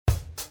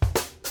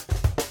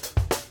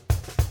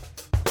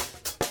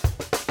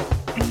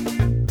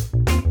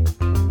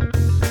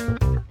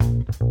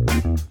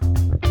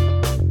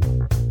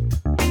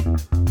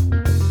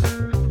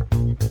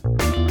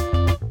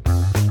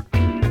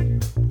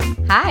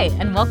Hi,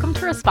 and welcome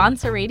to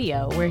Responsa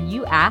Radio, where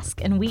you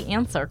ask and we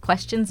answer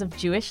questions of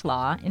Jewish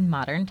law in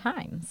modern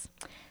times.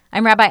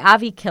 I'm Rabbi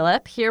Avi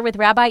Killip, here with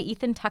Rabbi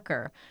Ethan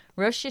Tucker,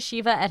 Rosh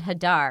Yeshiva at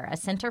Hadar, a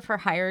center for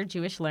higher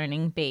Jewish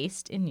learning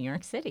based in New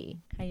York City.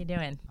 How you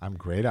doing? I'm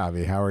great,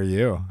 Avi. How are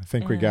you? I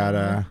think we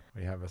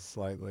have a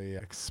slightly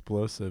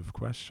explosive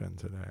question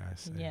today, I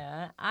see.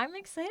 Yeah, I'm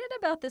excited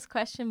about this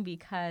question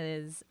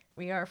because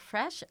we are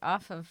fresh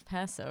off of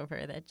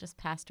Passover that just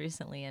passed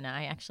recently, and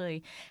I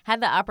actually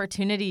had the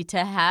opportunity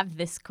to have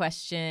this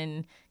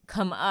question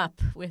come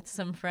up with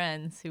some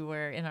friends who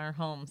were in our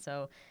home.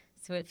 So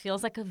it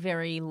feels like a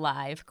very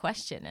live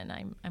question,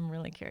 and I'm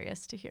really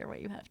curious to hear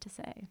what you have to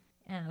say.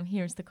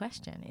 Here's the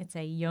question. It's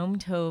a Yom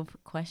Tov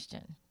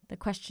question. The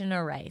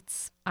questioner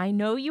writes, I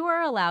know you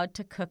are allowed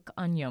to cook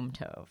on Yom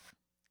Tov.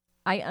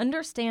 I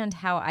understand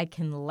how I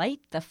can light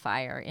the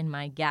fire in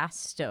my gas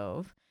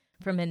stove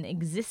from an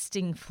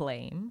existing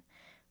flame,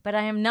 but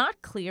I am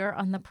not clear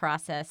on the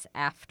process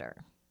after.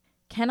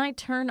 Can I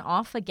turn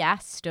off a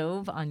gas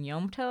stove on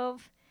Yom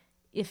Tov?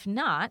 If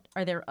not,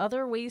 are there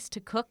other ways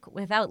to cook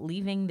without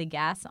leaving the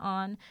gas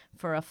on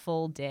for a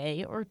full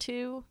day or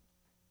two?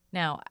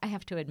 Now, I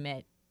have to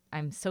admit,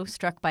 I'm so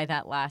struck by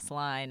that last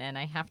line, and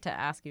I have to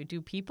ask you, do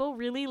people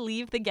really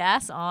leave the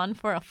gas on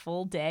for a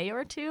full day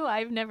or two?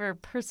 I've never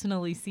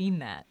personally seen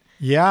that.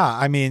 Yeah,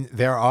 I mean,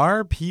 there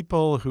are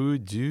people who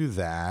do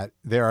that.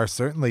 There are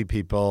certainly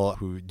people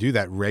who do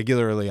that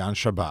regularly on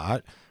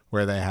Shabbat,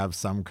 where they have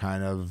some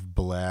kind of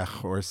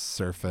blech or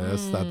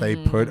surface that they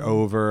put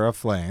over a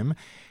flame.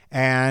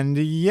 And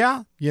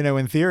yeah,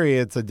 in theory,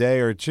 it's a day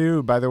or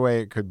two. By the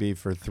way, it could be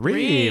for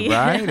three,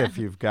 right? If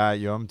you've got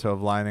Yom Tov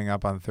lining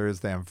up on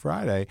Thursday and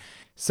Friday.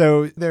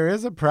 So there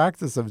is a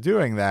practice of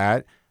doing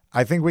that.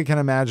 I think we can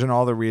imagine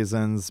all the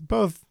reasons,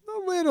 both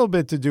a little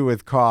bit to do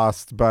with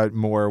cost, but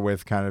more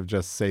with kind of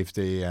just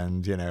safety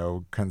and,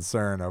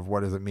 concern of what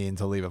does it mean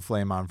to leave a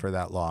flame on for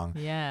that long.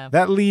 Yeah.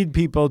 That lead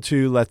people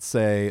to, let's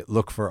say,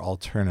 look for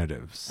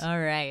alternatives. All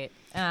right.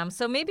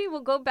 So maybe we'll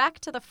go back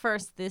to the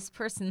first. This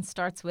person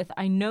starts with,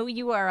 I know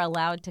you are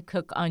allowed to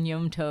cook on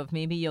Yom Tov.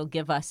 Maybe you'll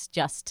give us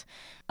just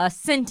a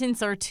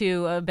sentence or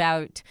two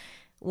about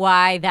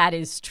why that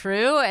is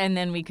true, and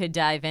then we could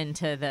dive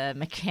into the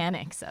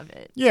mechanics of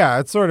it. Yeah,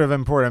 it's sort of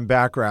important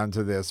background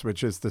to this,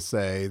 which is to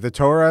say the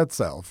Torah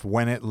itself,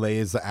 when it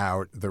lays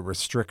out the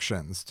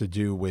restrictions to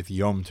do with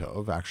Yom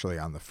Tov, actually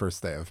on the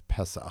first day of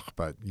Pesach,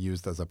 but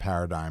used as a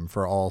paradigm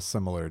for all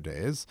similar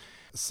days,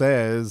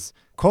 says,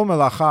 Kol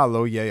melacha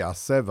lo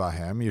yeyaseh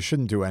bahem. You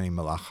shouldn't do any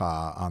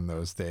melacha on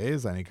those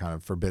days, any kind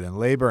of forbidden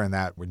labor, and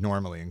that would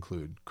normally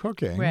include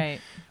cooking. Right.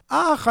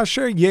 Ach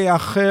asher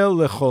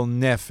yeyachel lechol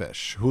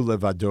nefesh, hu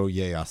levado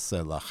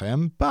yeyaseh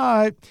lachem.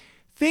 But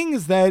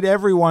things that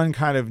everyone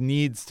kind of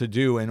needs to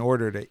do in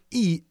order to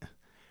eat,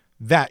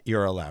 that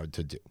you're allowed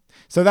to do.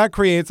 So that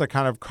creates a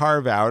kind of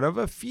carve out of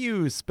a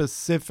few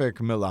specific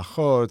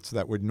melachot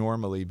that would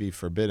normally be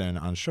forbidden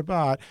on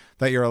Shabbat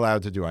that you're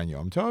allowed to do on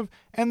Yom Tov.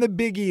 And the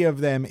biggie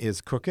of them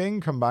is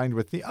cooking, combined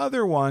with the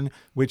other one,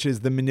 which is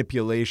the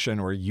manipulation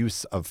or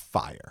use of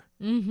fire.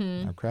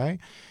 Mm-hmm. Okay?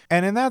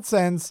 And in that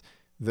sense,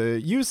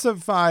 the use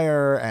of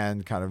fire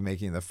and kind of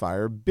making the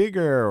fire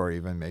bigger or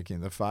even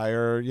making the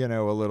fire,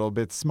 a little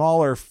bit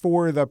smaller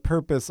for the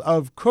purpose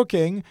of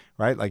cooking,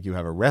 right? Like you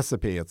have a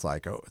recipe, it's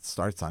like, it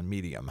starts on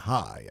medium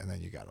high and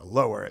then you got to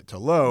lower it to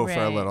low for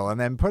a little and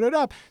then put it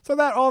up. So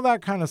that all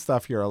that kind of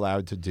stuff you're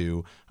allowed to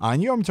do on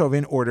Yom Tov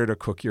in order to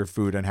cook your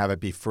food and have it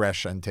be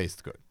fresh and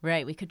taste good.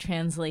 Right. We could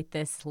translate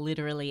this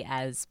literally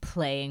as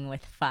playing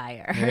with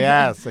fire.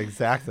 Yes,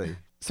 exactly.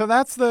 So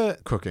that's the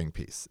cooking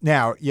piece.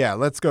 Now,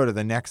 let's go to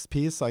the next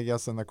piece, I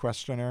guess, in the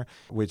questioner,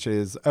 which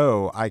is,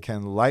 I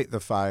can light the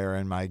fire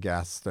in my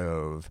gas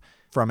stove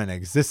from an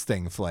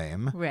existing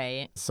flame.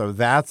 Right. So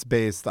that's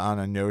based on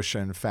a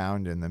notion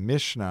found in the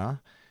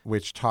Mishnah,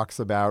 which talks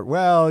about,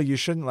 you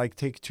shouldn't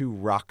take two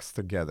rocks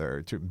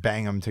together to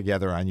bang them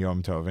together on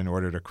Yom Tov in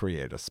order to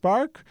create a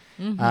spark.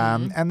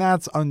 Mm-hmm. And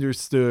that's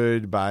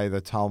understood by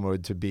the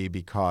Talmud to be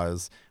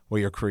because,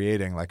 you're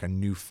creating like a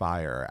new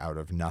fire out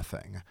of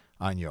nothing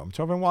on Yom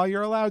Tov. And while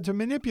you're allowed to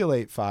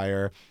manipulate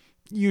fire,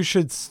 you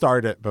should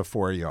start it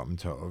before Yom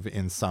Tov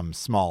in some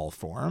small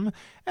form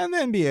and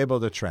then be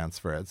able to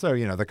transfer it. So,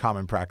 the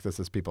common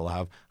practice is people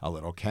have a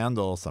little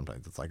candle.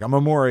 Sometimes it's like a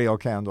memorial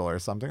candle or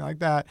something like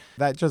that.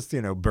 That just,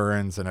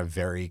 burns in a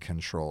very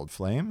controlled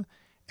flame.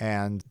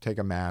 And take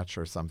a match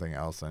or something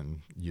else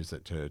and use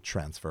it to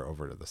transfer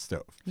over to the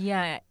stove.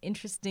 Yeah,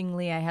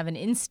 interestingly, I have an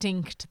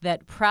instinct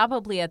that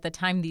probably at the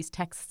time these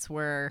texts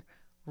were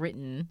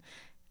written,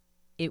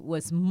 it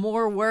was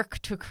more work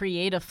to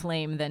create a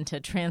flame than to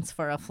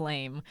transfer a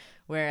flame.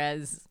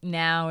 Whereas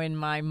now in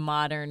my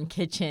modern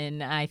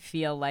kitchen, I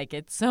feel like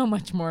it's so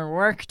much more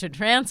work to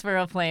transfer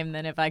a flame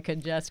than if I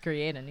could just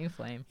create a new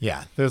flame.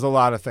 Yeah, there's a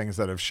lot of things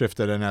that have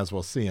shifted. And as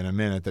we'll see in a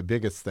minute, the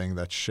biggest thing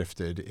that's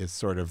shifted is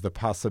sort of the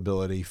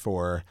possibility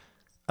for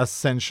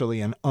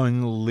essentially an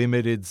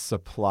unlimited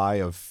supply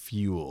of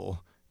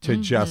fuel to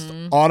just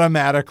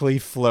automatically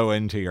flow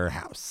into your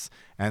house.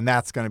 And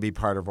that's going to be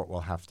part of what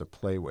we'll have to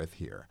play with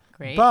here.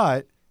 Great.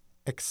 But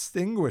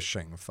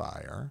extinguishing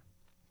fire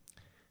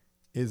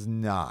is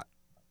not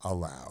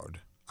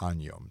allowed on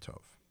Yom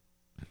Tov.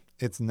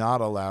 It's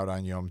not allowed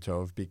on Yom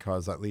Tov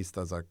because, at least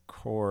as a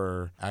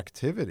core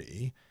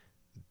activity,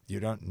 you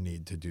don't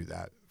need to do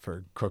that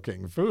for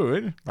cooking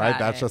food, right?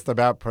 That's just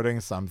about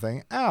putting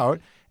something out.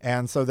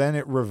 And so then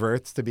it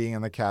reverts to being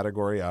in the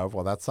category of,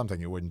 well, that's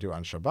something you wouldn't do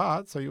on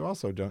Shabbat, so you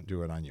also don't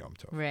do it on Yom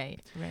Tov. Right.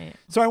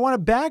 So I want to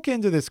back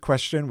into this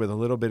question with a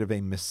little bit of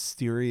a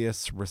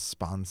mysterious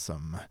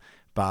responsum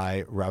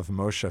by Rav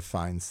Moshe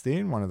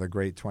Feinstein, one of the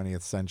great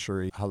 20th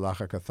century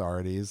halachic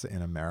authorities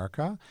in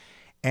America,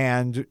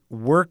 and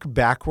work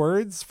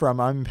backwards from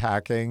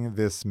unpacking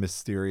this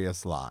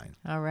mysterious line.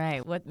 All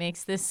right. What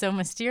makes this so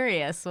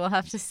mysterious? We'll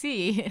have to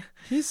see.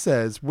 He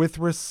says, with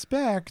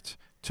respect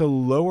to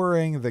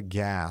lowering the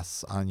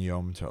gas on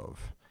Yom Tov,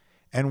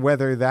 and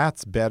whether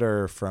that's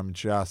better from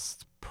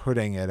just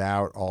putting it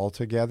out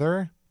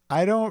altogether,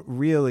 I don't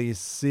really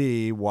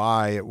see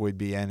why it would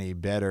be any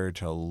better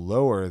to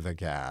lower the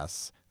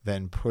gas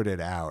than put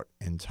it out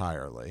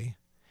entirely.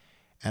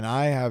 And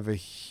I have a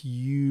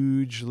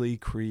hugely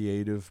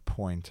creative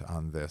point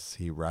on this,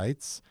 he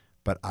writes,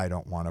 but I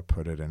don't want to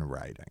put it in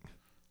writing.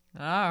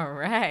 All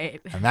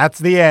right. And that's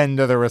the end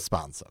of the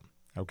responsum.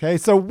 Okay,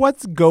 so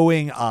what's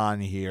going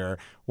on here?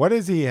 What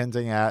is he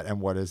hinting at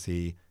and what is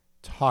he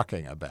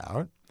talking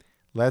about?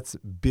 Let's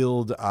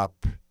build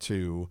up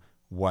to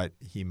what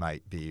he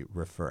might be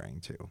referring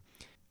to.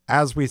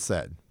 As we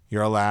said,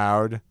 you're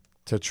allowed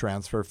to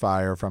transfer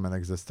fire from an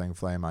existing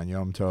flame on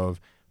Yom Tov,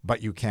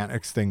 but you can't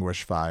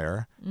extinguish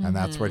fire. Mm-hmm. And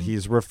that's what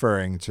he's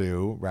referring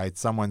to, right?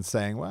 Someone's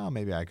saying, well,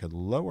 maybe I could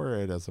lower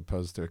it as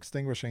opposed to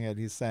extinguishing it.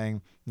 He's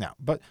saying, no.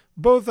 But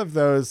both of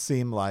those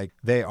seem like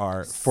they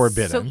are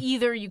forbidden. So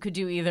either you could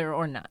do either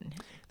or none.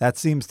 That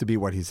seems to be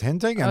what he's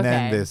hinting. And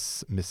then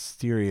this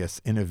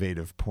mysterious,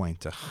 innovative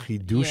point, a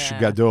chidush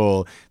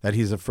gadol, that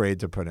he's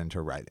afraid to put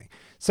into writing.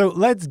 So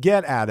let's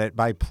get at it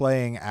by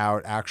playing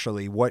out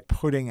actually what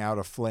putting out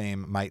a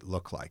flame might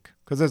look like.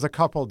 Because there's a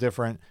couple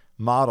different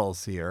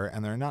models here,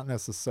 and they're not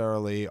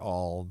necessarily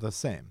all the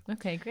same.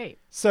 Okay, great.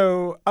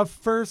 So a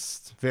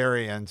first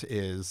variant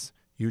is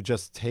you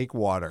just take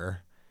water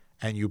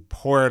and you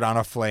pour it on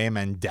a flame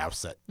and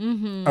douse it.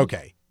 Mm-hmm.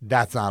 Okay,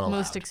 that's not allowed.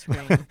 Most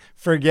extreme.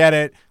 Forget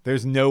it.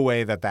 There's no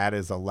way that that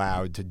is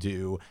allowed to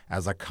do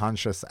as a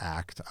conscious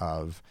act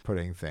of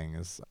putting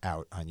things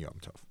out on Yom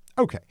Tov.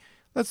 Okay,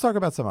 let's talk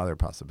about some other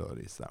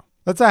possibilities, though.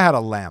 Let's say I had a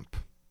lamp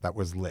that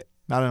was lit.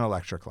 Not an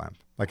electric lamp,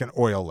 like an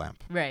oil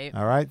lamp. Right.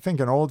 All right? Think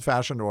an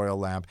old-fashioned oil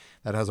lamp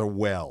that has a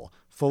well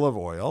full of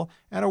oil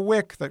and a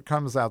wick that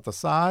comes out the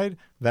side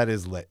that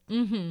is lit.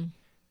 Mm-hmm.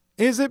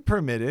 Is it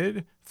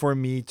permitted for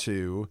me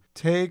to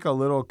take a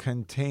little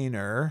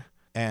container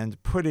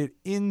and put it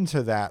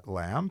into that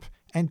lamp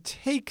and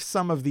take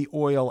some of the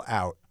oil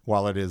out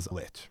while it is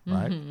lit,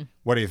 right? Mm-hmm.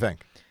 What do you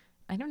think?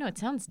 I don't know. It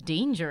sounds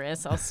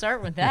dangerous. I'll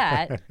start with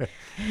that.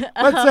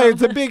 Let's say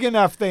it's a big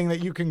enough thing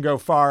that you can go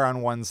far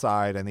on one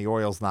side and the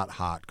oil's not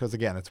hot because,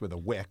 again, it's with a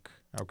wick,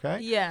 okay?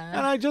 Yeah.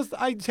 And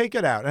I take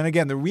it out. And,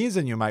 again, the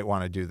reason you might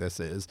want to do this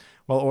is,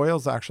 well,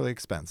 oil's actually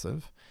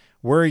expensive.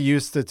 We're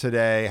used to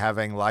today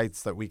having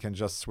lights that we can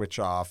just switch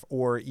off,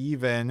 or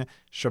even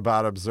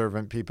Shabbat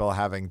observant people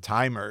having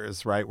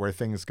timers, right, where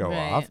things go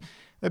off.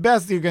 The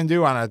best you can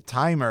do on a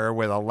timer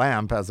with a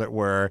lamp, as it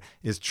were,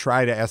 is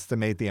try to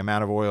estimate the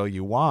amount of oil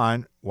you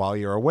want while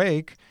you're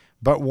awake.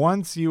 But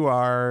once you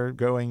are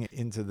going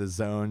into the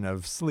zone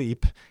of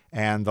sleep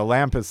and the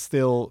lamp is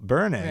still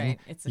burning,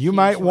 you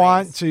might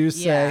want to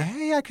say,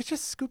 hey, I could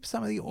just scoop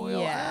some of the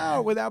oil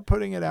out without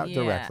putting it out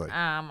directly.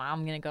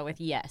 I'm going to go with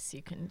yes,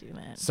 you can do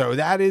that. So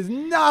that is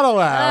not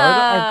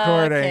allowed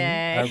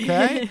according.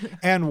 Okay.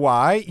 And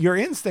why? Your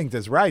instinct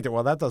is right.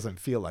 Well, that doesn't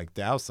feel like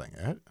dousing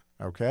it.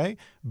 Okay,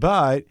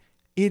 but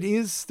it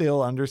is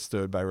still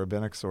understood by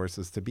rabbinic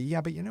sources to be,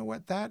 but you know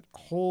what? That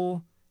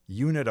whole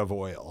unit of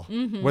oil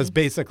was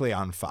basically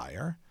on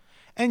fire.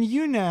 And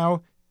you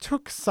now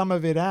took some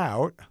of it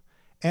out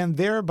and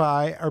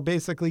thereby are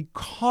basically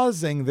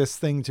causing this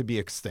thing to be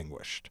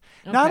extinguished.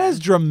 Okay. Not as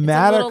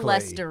dramatically. It's a little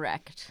less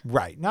direct.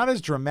 Right. Not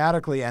as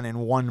dramatically and in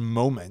one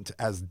moment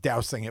as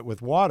dousing it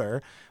with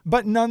water,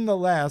 but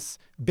nonetheless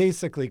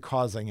basically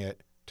causing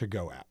it to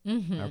go out.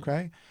 Mm-hmm.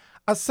 Okay?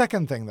 A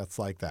second thing that's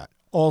like that,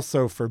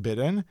 also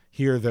forbidden.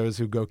 Here, those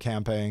who go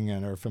camping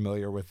and are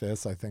familiar with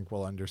this, I think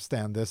will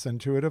understand this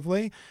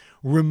intuitively.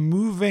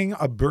 Removing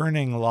a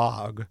burning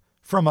log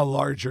from a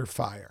larger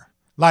fire.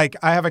 Like,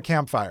 I have a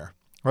campfire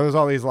where there's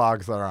all these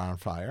logs that are on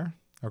fire,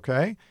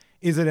 okay?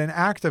 Is it an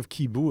act of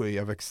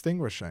kibui, of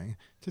extinguishing,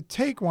 to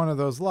take one of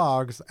those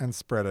logs and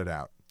spread it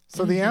out?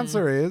 So the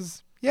answer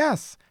is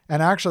yes.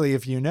 And actually,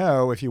 if you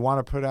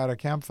want to put out a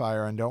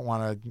campfire and don't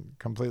want to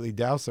completely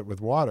douse it with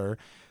water,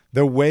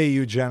 the way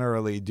you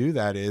generally do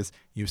that is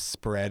you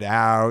spread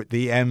out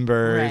the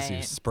embers,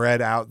 you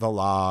spread out the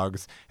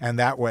logs, and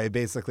that way,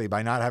 basically,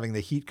 by not having the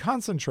heat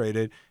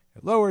concentrated,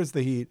 it lowers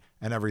the heat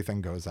and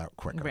everything goes out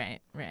quicker.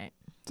 Right.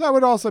 So that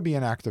would also be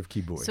an act of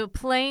kibui. So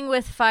playing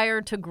with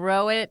fire to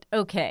grow it,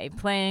 okay.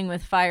 Playing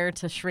with fire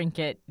to shrink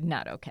it,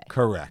 not okay.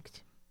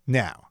 Correct.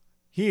 Now,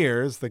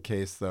 Here's the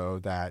case, though,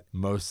 that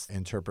most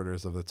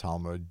interpreters of the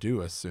Talmud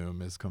do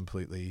assume is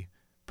completely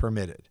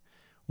permitted,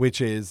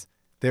 which is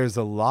there's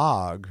a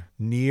log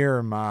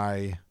near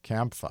my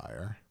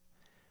campfire,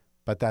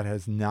 but that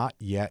has not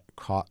yet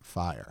caught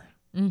fire.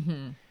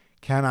 Mm-hmm.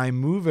 Can I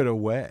move it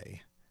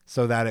away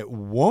so that it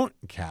won't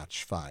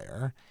catch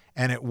fire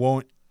and it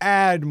won't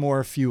add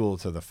more fuel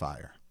to the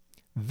fire?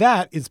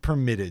 That is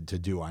permitted to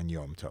do on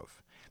Yom Tov.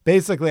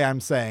 Basically,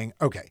 I'm saying,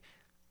 okay,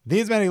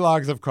 these many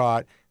logs have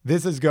caught.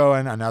 This is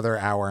going another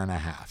hour and a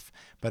half.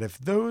 But if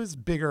those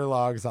bigger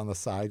logs on the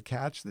side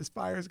catch, this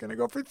fire is going to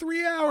go for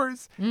 3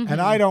 hours. Mm-hmm.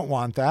 And I don't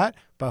want that.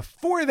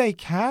 Before they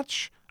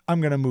catch, I'm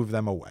going to move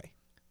them away.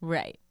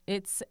 Right.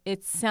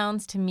 It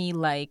sounds to me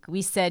like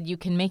we said you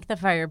can make the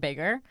fire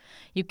bigger.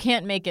 You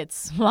can't make it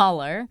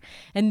smaller.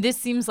 And this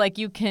seems like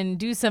you can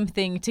do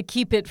something to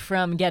keep it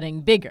from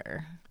getting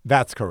bigger.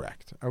 That's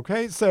correct.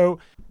 Okay, so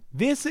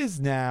this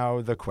is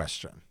now the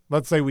question.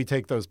 Let's say we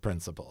take those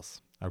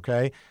principles.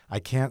 Okay, I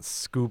can't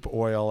scoop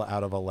oil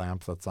out of a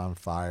lamp that's on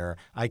fire.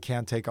 I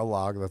can't take a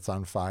log that's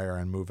on fire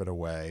and move it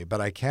away.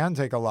 But I can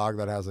take a log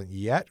that hasn't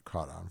yet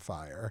caught on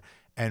fire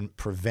and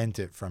prevent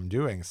it from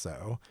doing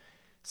so.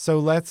 So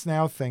let's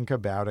now think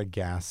about a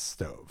gas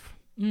stove.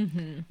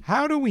 Mm-hmm.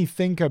 How do we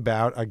think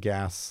about a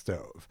gas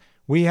stove?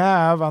 We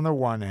have, on the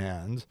one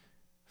hand,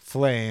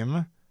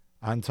 flame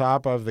on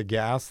top of the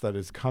gas that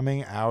is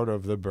coming out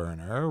of the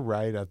burner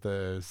right at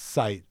the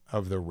site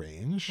of the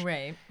range.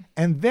 Right.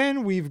 And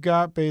then we've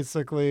got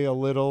basically a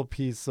little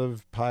piece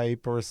of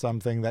pipe or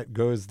something that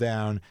goes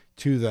down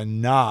to the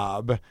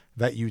knob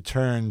that you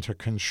turn to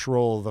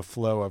control the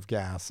flow of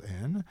gas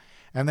in.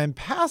 And then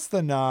past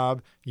the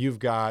knob, you've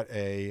got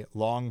a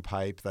long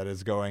pipe that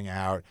is going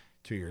out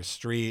to your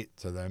street,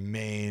 to the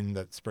main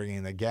that's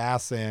bringing the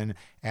gas in,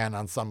 and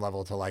on some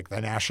level to like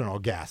the national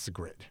gas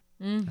grid.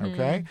 Mm-hmm.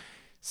 Okay?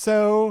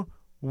 So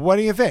what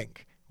do you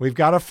think? We've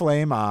got a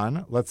flame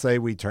on. Let's say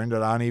we turned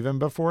it on even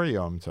before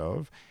Yom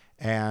Tov.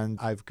 And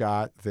I've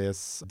got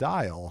this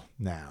dial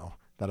now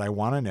that I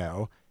want to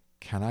know,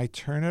 can I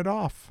turn it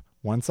off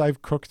once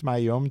I've cooked my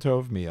Yom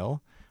Tov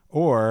meal?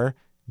 Or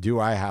do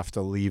I have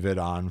to leave it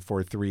on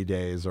for 3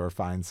 days or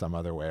find some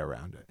other way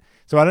around it?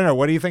 So I don't know.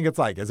 What do you think it's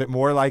like? Is it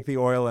more like the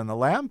oil in the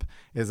lamp?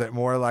 Is it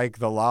more like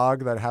the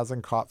log that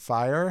hasn't caught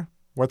fire?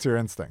 What's your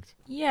instinct?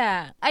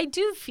 Yeah, I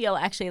do feel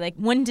actually like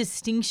one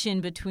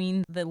distinction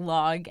between the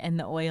log and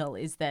the oil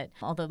is that,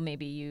 although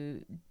maybe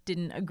you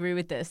didn't agree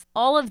with this,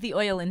 all of the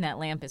oil in that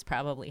lamp is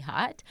probably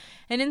hot.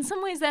 And in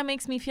some ways that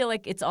makes me feel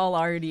like it's all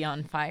already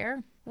on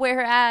fire.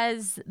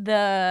 Whereas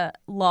the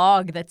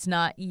log that's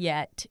not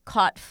yet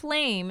caught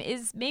flame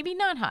is maybe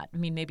not hot. I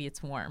mean, maybe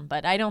it's warm,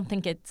 but I don't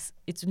think it's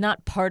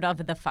not part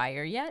of the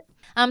fire yet.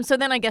 So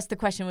then I guess the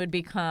question would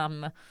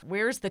become,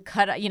 where's the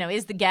cut?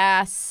 Is the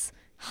gas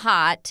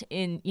hot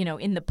in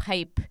the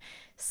pipe?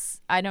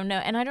 I don't know.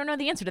 And I don't know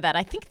the answer to that.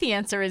 I think the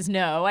answer is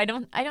no. I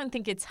don't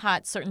think it's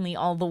hot, certainly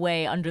all the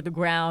way under the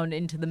ground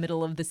into the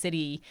middle of the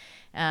city,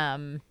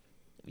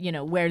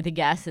 where the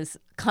gas is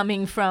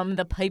coming from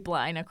the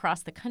pipeline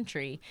across the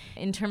country.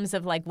 In terms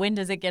of like, when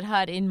does it get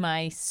hot in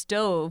my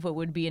stove? It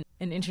would be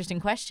an interesting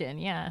question.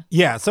 Yeah.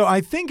 Yeah. So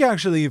I think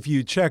actually if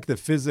you check the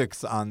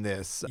physics on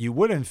this, you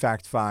would in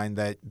fact find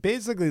that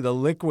basically the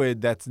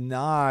liquid that's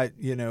not,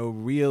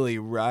 really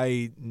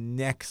right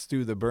next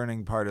to the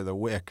burning part of the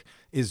wick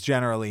is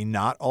generally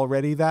not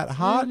already that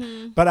hot.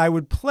 Mm-hmm. But I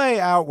would play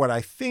out what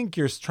I think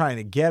you're trying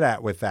to get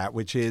at with that,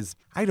 which is,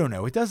 I don't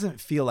know, it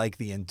doesn't feel like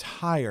the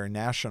entire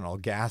national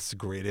gas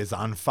grid is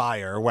on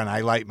fire when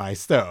I light my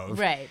stove.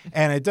 Right.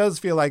 And it does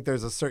feel like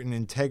there's a certain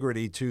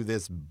integrity to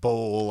this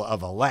bowl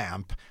of a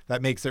lamp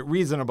that makes it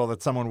reasonable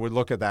that someone would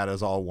look at that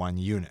as all one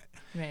unit.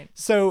 Right.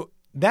 So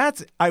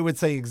that's, I would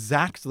say,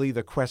 exactly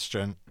the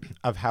question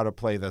of how to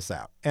play this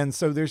out. And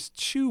so there's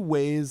two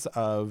ways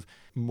of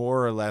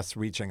more or less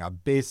reaching a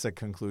basic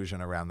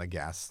conclusion around the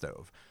gas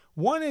stove.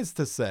 One is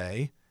to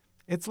say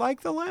it's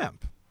like the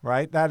lamp,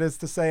 right? That is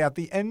to say, at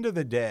the end of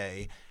the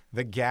day,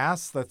 the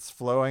gas that's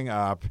flowing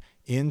up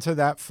into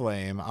that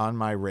flame on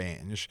my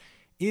range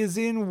is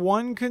in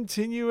one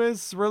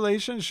continuous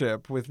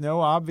relationship with no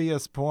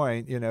obvious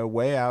point,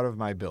 way out of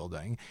my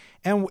building.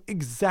 And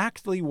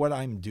exactly what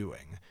I'm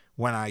doing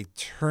when I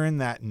turn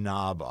that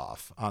knob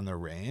off on the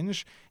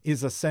range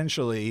is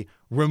essentially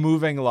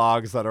removing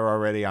logs that are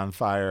already on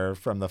fire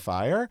from the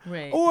fire,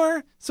 right,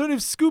 or sort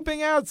of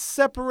scooping out,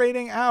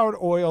 separating out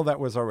oil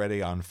that was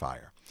already on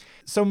fire.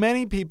 So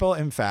many people,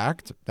 in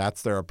fact,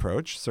 that's their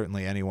approach.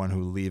 Certainly anyone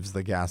who leaves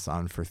the gas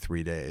on for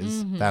 3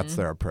 days, that's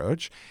their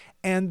approach.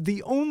 And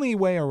the only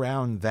way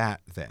around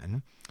that,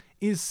 then,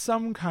 is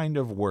some kind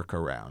of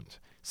workaround.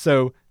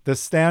 So the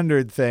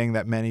standard thing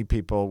that many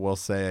people will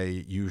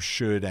say you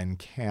should and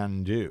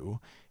can do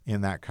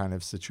in that kind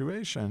of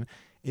situation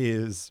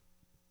is,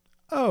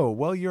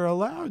 you're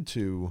allowed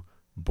to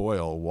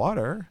boil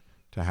water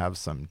to have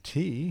some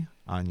tea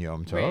on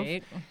Yom Tov.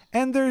 Right.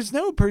 And there's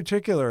no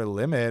particular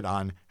limit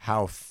on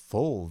how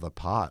full the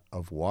pot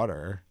of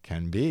water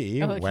can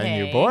be when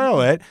you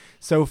boil it.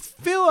 So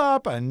fill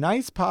up a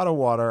nice pot of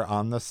water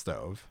on the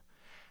stove.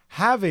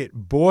 have it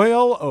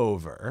boil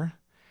over,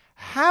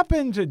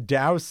 happen to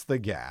douse the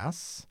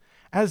gas.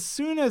 As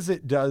soon as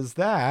it does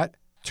that,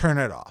 turn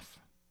it off.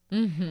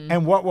 Mm-hmm.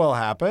 And what will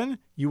happen?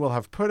 You will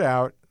have put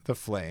out the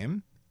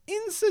flame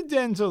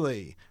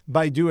incidentally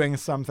by doing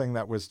something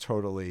that was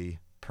totally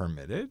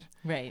permitted.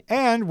 Right.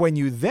 And when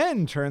you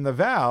then turn the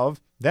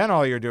valve, then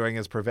all you're doing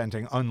is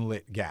preventing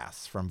unlit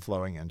gas from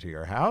flowing into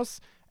your house,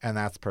 and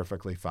that's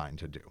perfectly fine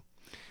to do.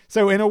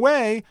 So in a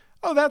way,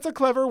 that's a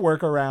clever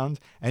workaround,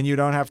 and you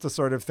don't have to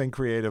sort of think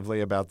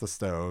creatively about the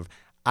stove.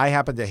 I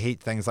happen to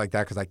hate things like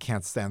that because I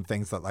can't stand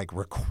things that like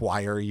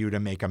require you to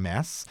make a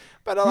mess.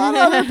 But a lot of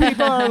other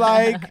people are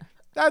like,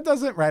 that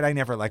doesn't, right? I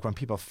never like when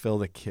people fill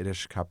the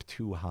Kiddush cup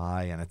too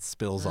high and it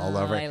spills all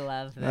over. I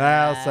love that.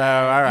 Well, so,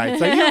 all right.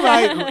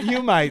 So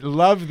you might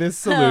love this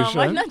solution.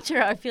 I'm not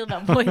sure how I feel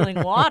about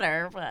boiling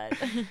water, but...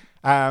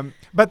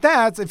 But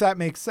if that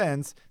makes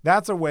sense,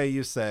 that's a way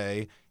you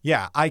say,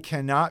 yeah, I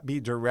cannot be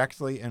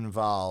directly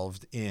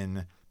involved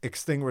in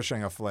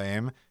extinguishing a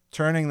flame.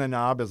 Turning the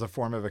knob is a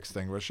form of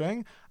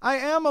extinguishing. I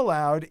am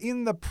allowed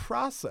in the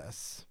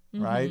process,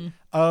 right,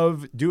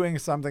 of doing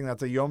something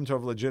that's a Yom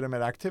Tov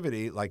legitimate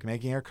activity, like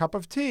making a cup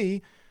of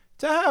tea,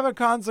 to have a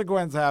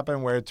consequence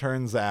happen where it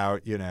turns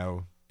out,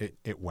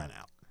 it went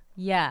out.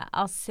 Yeah,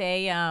 I'll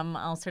say,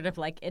 I'll sort of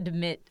like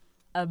admit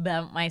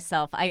about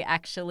myself. I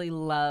actually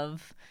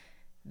love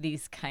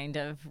these kind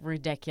of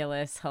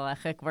ridiculous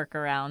halachic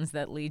workarounds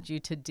that lead you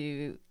to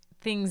do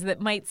things that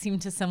might seem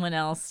to someone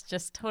else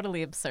just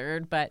totally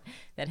absurd, but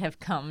that have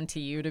come to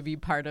you to be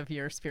part of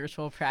your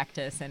spiritual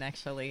practice and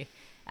actually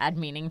add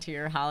meaning to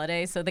your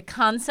holiday. So the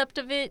concept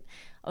of it,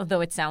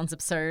 although it sounds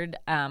absurd,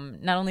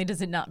 not only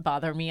does it not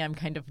bother me, I'm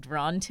kind of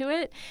drawn to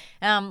it,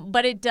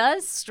 but it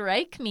does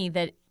strike me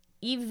that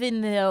even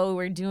though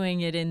we're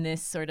doing it in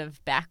this sort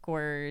of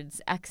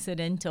backwards,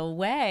 accidental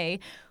way,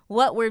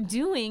 what we're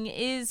doing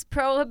is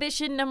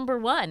prohibition number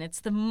one.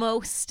 It's the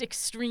most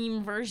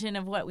extreme version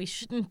of what we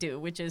shouldn't do,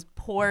 which is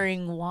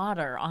pouring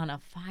water on a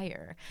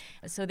fire.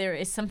 So there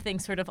is something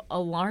sort of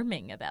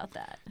alarming about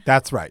that.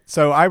 That's right.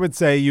 So I would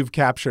say you've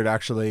captured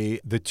actually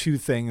the two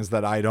things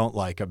that I don't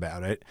like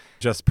about it,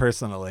 just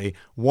personally.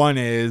 One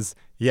is,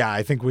 yeah,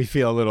 I think we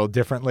feel a little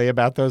differently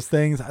about those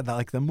things.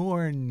 Like the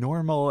more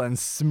normal and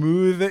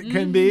smooth it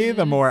can be,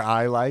 the more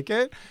I like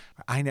it.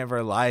 I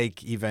never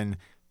like even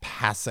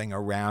passing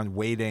around,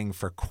 waiting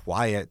for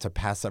quiet to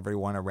pass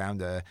everyone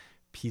around a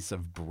piece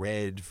of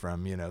bread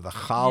from, the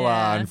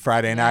challah on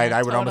Friday night.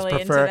 I would almost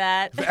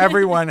prefer if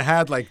everyone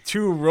had like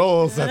two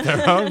rolls at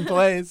their own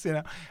place,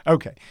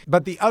 Okay.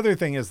 But the other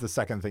thing is the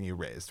second thing you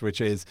raised,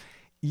 which is,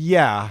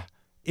 yeah,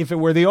 if it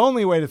were the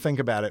only way to think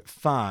about it,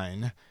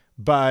 fine.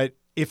 But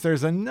if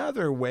there's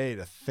another way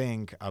to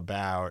think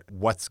about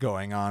what's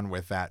going on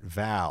with that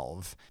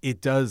valve, it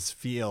does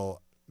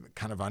feel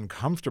kind of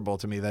uncomfortable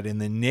to me that in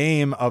the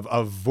name of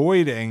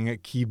avoiding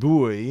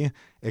kibui,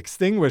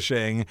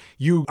 extinguishing,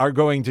 you are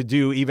going to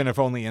do, even if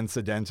only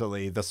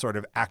incidentally, the sort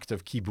of act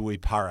of kibui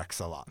par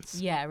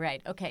excellence. Yeah,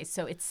 right. Okay,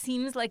 so it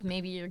seems like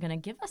maybe you're going to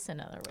give us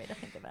another way to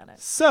think about it.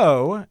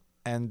 So,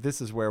 and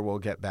this is where we'll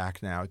get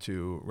back now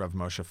to Rav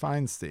Moshe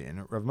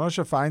Feinstein. Rav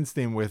Moshe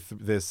Feinstein with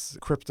this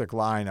cryptic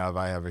line of,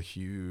 I have a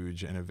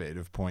huge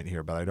innovative point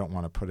here, but I don't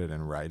want to put it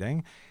in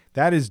writing.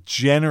 That is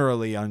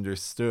generally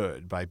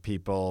understood by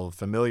people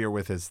familiar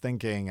with his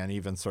thinking and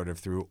even sort of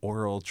through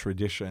oral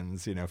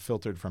traditions,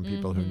 filtered from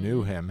people who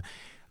knew him,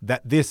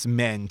 that this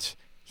meant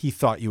he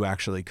thought you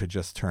actually could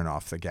just turn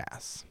off the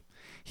gas.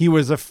 He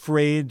was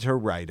afraid to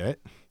write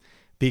it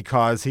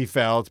because he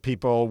felt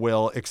people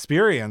will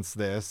experience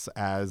this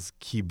as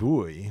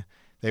kibui.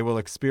 They will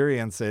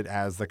experience it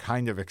as the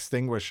kind of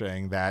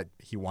extinguishing that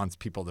he wants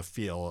people to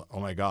feel, oh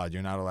my God,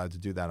 you're not allowed to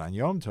do that on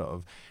Yom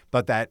Tov,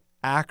 but that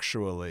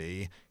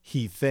actually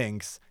he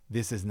thinks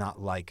this is not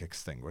like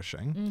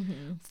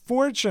extinguishing.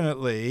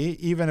 Fortunately,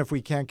 even if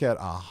we can't get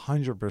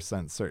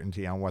 100%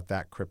 certainty on what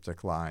that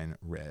cryptic line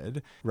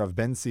read, Rav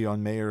Ben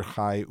Zion Meir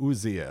Chai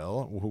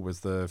Uziel, who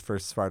was the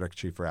first Sephardic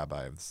chief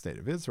rabbi of the state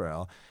of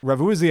Israel, Rav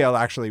Uziel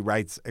actually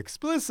writes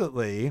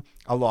explicitly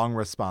a long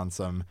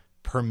responsum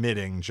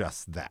permitting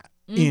just that.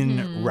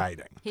 In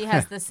writing. He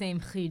has the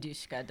same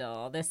chidush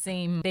gadol, the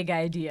same big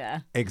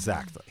idea.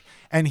 Exactly.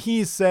 And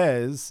he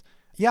says,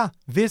 yeah,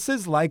 this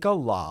is like a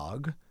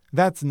log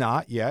that's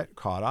not yet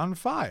caught on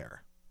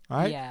fire,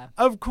 right? Yeah.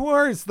 Of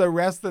course, the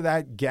rest of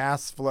that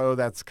gas flow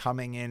that's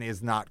coming in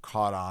is not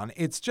caught on.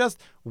 It's just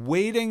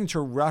waiting to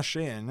rush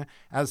in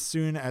as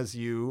soon as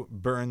you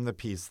burn the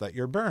piece that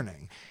you're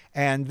burning.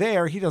 And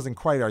there, he doesn't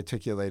quite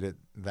articulate it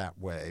that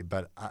way,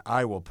 but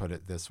I will put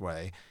it this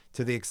way.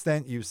 To the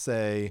extent you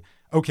say,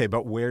 okay,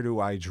 but where do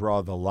I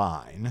draw the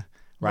line,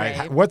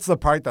 right? What's the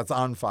part that's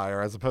on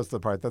fire as opposed to the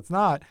part that's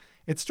not?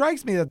 It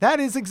strikes me that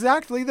is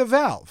exactly the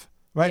valve,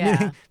 right? Yeah,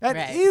 Meaning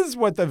that is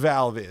what the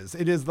valve is.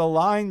 It is the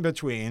line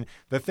between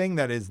the thing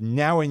that is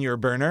now in your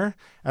burner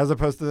as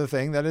opposed to the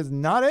thing that is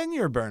not in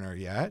your burner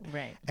yet.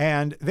 Right.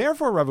 And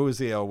therefore, Rav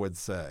Uziel would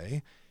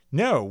say,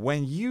 no,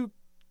 when you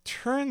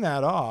turn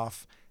that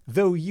off,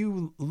 though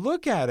you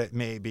look at it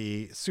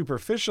maybe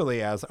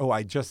superficially as, oh,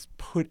 I just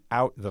put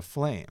out the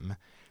flame,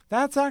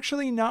 that's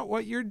actually not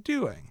what you're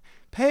doing.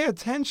 Pay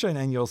attention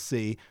and you'll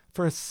see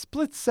for a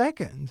split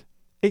second,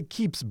 it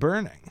keeps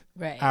burning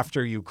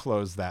after you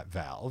close that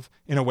valve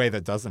in a way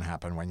that doesn't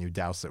happen when you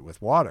douse it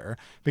with water,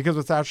 because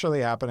what's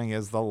actually happening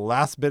is the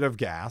last bit of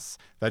gas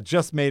that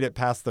just made it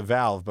past the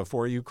valve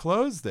before you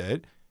closed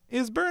it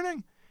is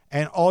burning.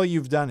 And all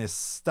you've done is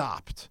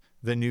stopped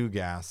the new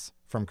gas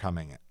from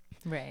coming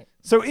in. Right.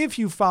 So if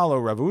you follow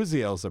Rav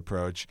Uziel's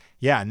approach,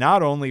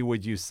 not only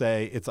would you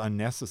say it's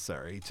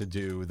unnecessary to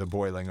do the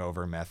boiling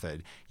over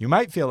method, you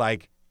might feel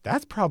like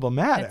that's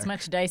problematic. It's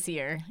much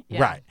dicier.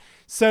 Yeah. Right.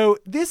 So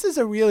this is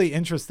a really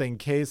interesting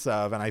case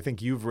of, and I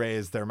think you've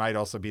raised, there might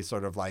also be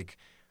sort of like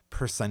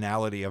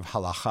personality of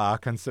halacha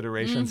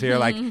considerations here,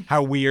 like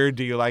how weird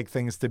do you like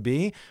things to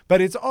be?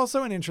 But it's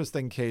also an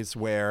interesting case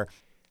where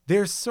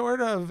there's sort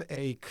of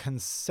a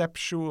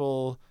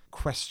conceptual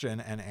question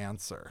and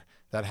answer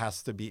that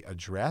has to be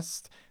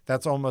addressed.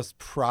 That's almost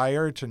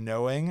prior to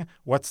knowing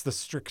what's the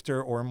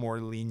stricter or more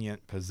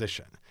lenient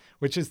position,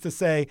 which is to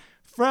say,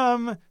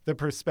 from the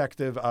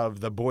perspective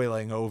of the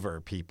boiling over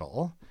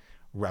people,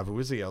 Rav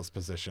Uziel's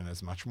position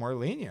is much more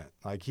lenient.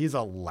 Like he's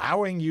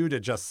allowing you to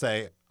just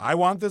say, I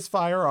want this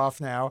fire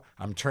off now.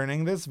 I'm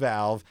turning this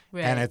valve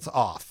and it's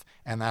off.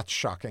 And that's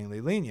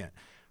shockingly lenient.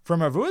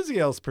 From Rav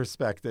Uziel's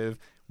perspective,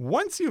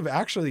 once you've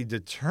actually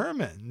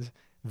determined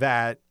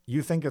that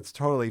you think it's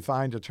totally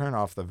fine to turn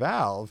off the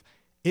valve,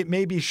 it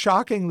may be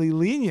shockingly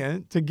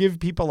lenient to give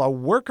people a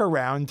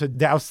workaround to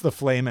douse the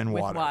flame in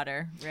water. With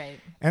water, right.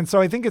 And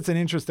so I think it's an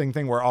interesting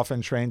thing. We're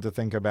often trained to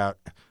think about,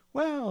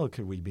 well,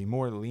 could we be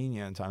more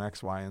lenient on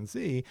X, Y, and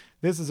Z?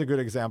 This is a good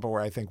example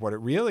where I think what it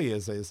really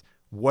is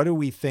what do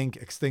we think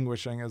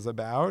extinguishing is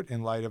about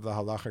in light of the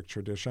halachic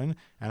tradition?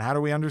 And how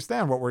do we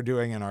understand what we're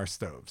doing in our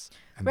stoves?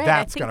 And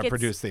that's going to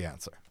produce the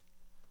answer.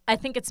 I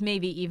think it's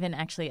maybe even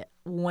actually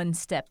one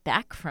step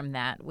back from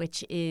that,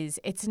 which is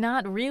it's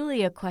not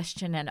really a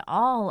question at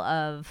all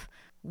of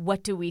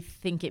what do we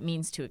think it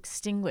means to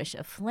extinguish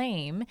a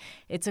flame.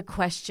 It's a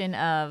question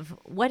of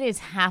what is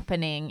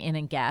happening in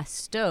a gas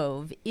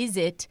stove. Is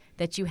it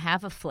that you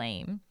have a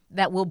flame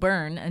that will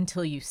burn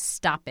until you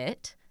stop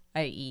it,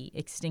 i.e.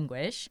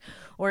 extinguish,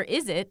 or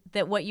is it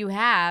that what you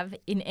have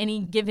in any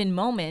given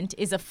moment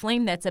is a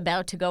flame that's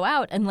about to go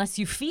out unless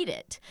you feed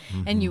it,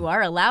 and you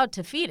are allowed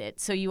to feed it.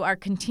 So you are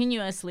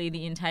continuously,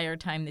 the entire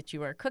time that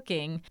you are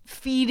cooking,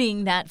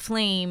 feeding that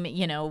flame,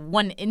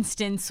 1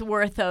 instance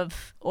worth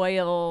of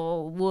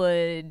oil,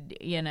 wood,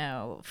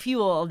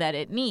 fuel that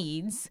it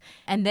needs,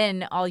 and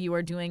then all you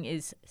are doing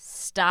is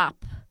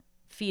stop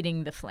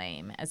feeding the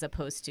flame as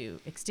opposed to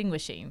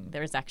extinguishing.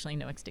 There's actually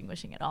no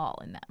extinguishing at all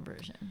in that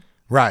version.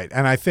 Right.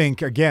 And I think,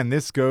 again,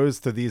 this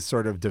goes to these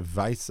sort of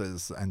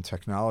devices and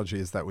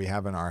technologies that we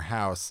have in our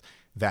house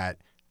that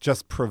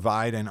just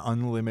provide an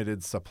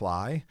unlimited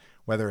supply,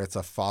 whether it's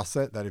a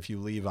faucet that if you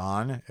leave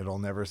on, it'll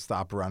never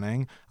stop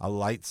running, a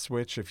light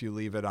switch, if you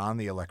leave it on,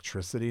 the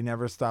electricity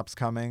never stops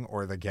coming,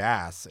 or the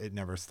gas, it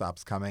never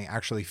stops coming,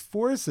 actually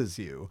forces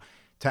you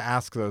to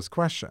ask those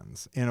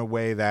questions in a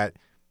way that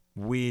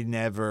we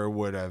never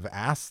would have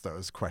asked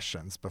those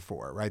questions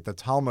before, right? The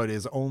Talmud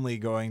is only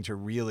going to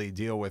really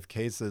deal with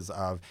cases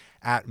of,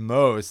 at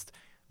most,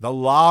 the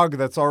log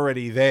that's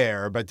already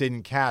there but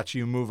didn't catch,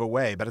 you move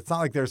away. But it's not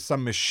like there's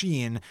some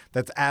machine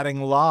that's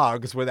adding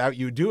logs without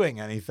you doing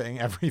anything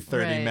every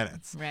 30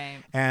 minutes. Right.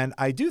 And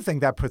I do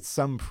think that puts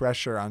some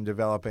pressure on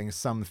developing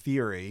some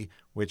theory,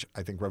 which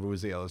I think Rav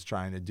Uziel is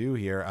trying to do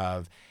here,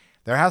 of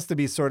there has to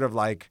be sort of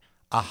like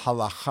a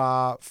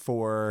halacha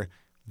for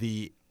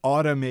the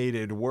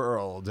automated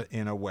world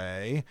in a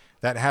way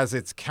that has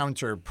its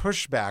counter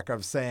pushback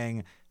of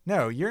saying,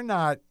 no, you're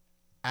not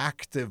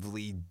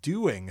actively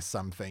doing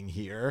something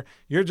here.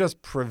 You're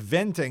just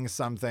preventing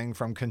something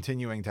from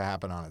continuing to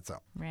happen on its own.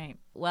 Right.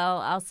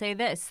 Well, I'll say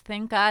this.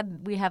 Thank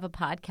God we have a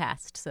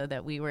podcast so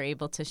that we were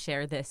able to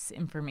share this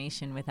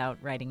information without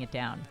writing it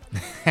down.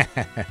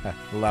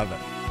 Love it.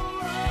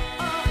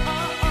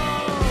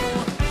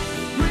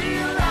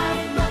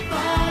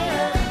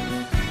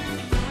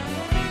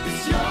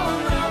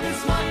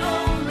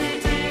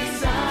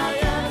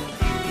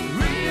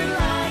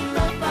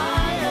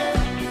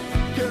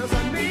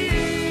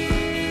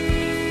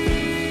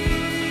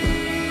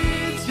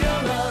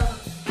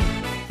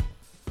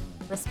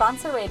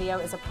 Responsa Radio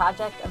is a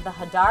project of the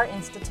Hadar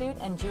Institute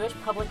and Jewish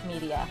Public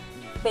Media.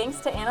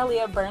 Thanks to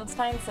Annalia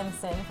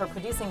Bernstein-Simpson for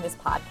producing this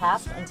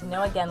podcast and to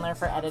Noah Gendler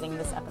for editing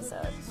this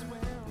episode.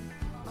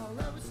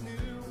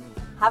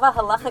 Have a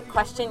halachic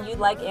question you'd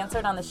like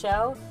answered on the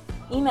show?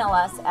 Email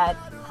us at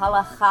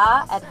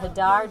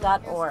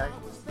halacha@hadar.org.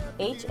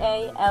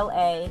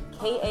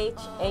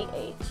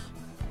 HALAKHAH.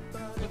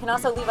 You can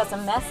also leave us a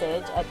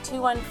message at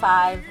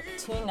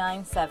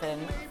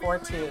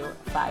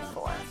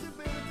 215-297-4254.